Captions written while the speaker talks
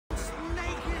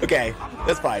Okay,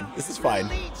 that's fine. This is fine.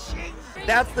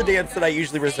 That's the dance that I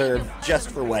usually reserve just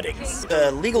for weddings.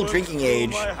 The legal drinking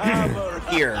age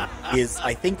here is,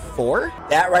 I think, 4.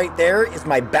 That right there is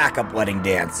my backup wedding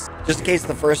dance, just in case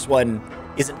the first one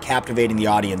isn't captivating the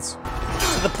audience.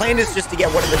 So the plan is just to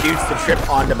get one of the dudes to trip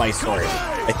onto my sword,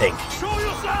 I think.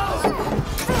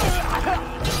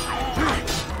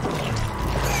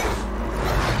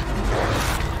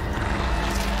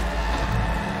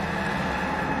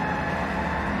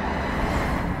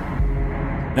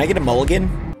 Can I get a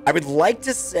mulligan? I would like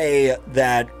to say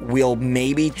that we'll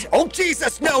maybe... Oh,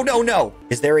 Jesus! No, no, no!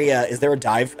 Is there a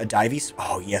divey?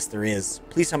 Oh, yes, there is.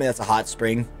 Please tell me that's a hot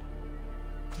spring.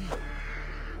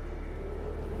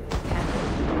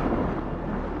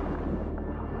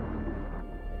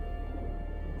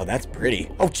 Oh, that's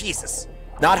pretty. Oh, Jesus.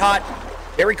 Not hot.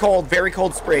 Very cold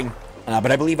spring.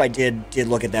 But I believe I did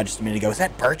look at that just a minute ago. Is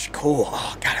that birch? Cool.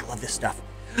 Oh, God, I love this stuff.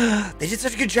 They did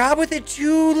such a good job with it,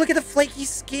 too. Look at the flaky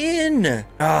skin.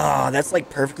 Oh, that's like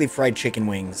perfectly fried chicken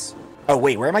wings. Oh,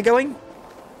 wait, where am I going?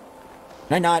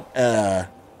 Can I not,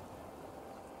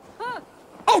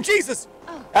 Oh, Jesus!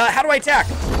 How do I attack?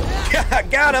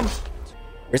 Got him!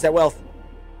 Where's that wealth?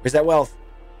 Where's that wealth?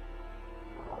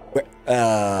 Where,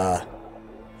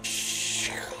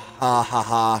 ha ha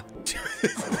ha.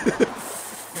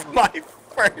 My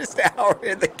first hour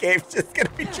in the game's just gonna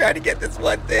be trying to get this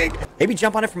one thing. Maybe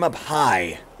jump on it from up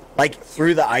high. Like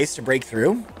through the ice to break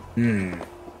through? Don't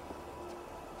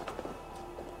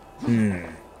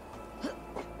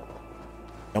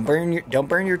burn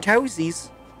your toesies.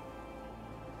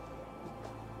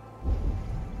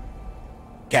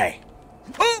 Okay.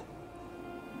 Oh!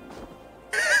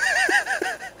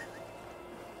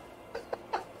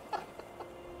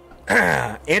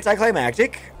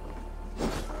 Anticlimactic.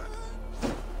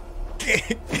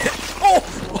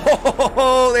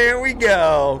 Oh, there we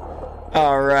go.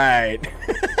 All right.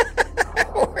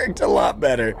 That worked a lot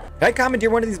better. Can I commandeer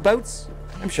one of these boats?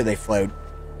 I'm sure they float.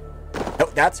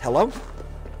 Oh, that's hello.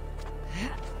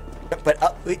 But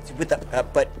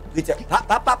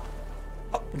pop.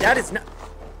 Oh, that is not.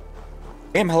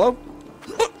 Damn, hello.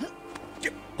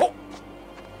 Oh.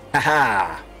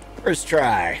 Haha. First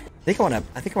try. I think I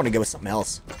want to go with something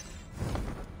else.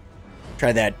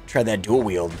 Try that dual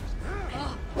wield.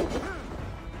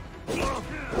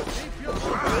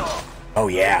 Oh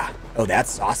yeah. Oh,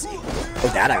 that's saucy.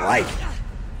 Oh, that I like.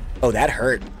 Oh, that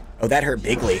hurt. Oh, that hurt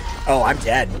bigly. Oh, I'm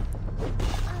dead.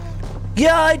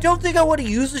 Yeah, I don't think I want to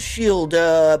use a shield.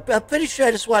 I'm pretty sure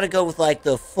I just want to go with like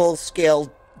the full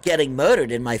scale getting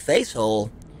murdered in my face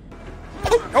hole.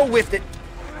 Oh, whiffed it.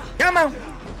 Come on.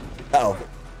 Uh-oh.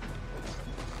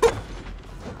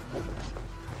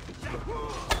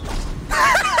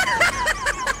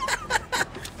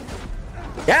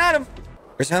 Got him.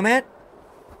 Where's home at?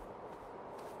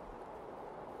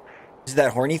 Is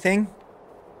that horny thing?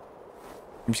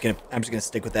 I'm just gonna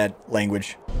stick with that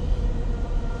language.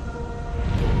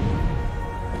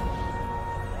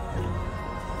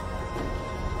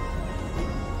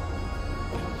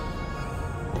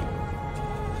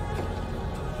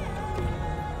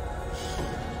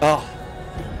 Oh.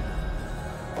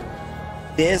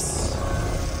 This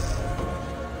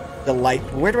delight.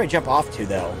 Where do I jump off to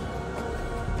though?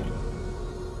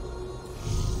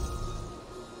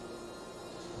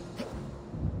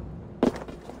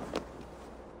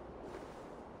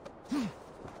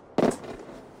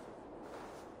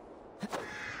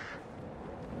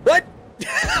 What?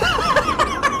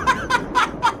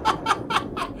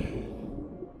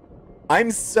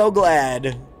 I'm so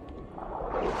glad.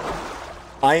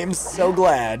 I am so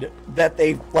glad that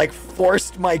they, like,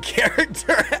 forced my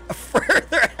character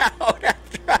further out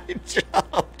after I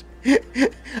jumped.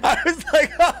 I was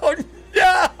like, oh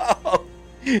no!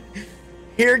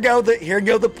 Here go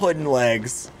the pudding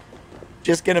legs.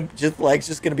 Just gonna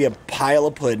be a pile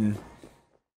of pudding.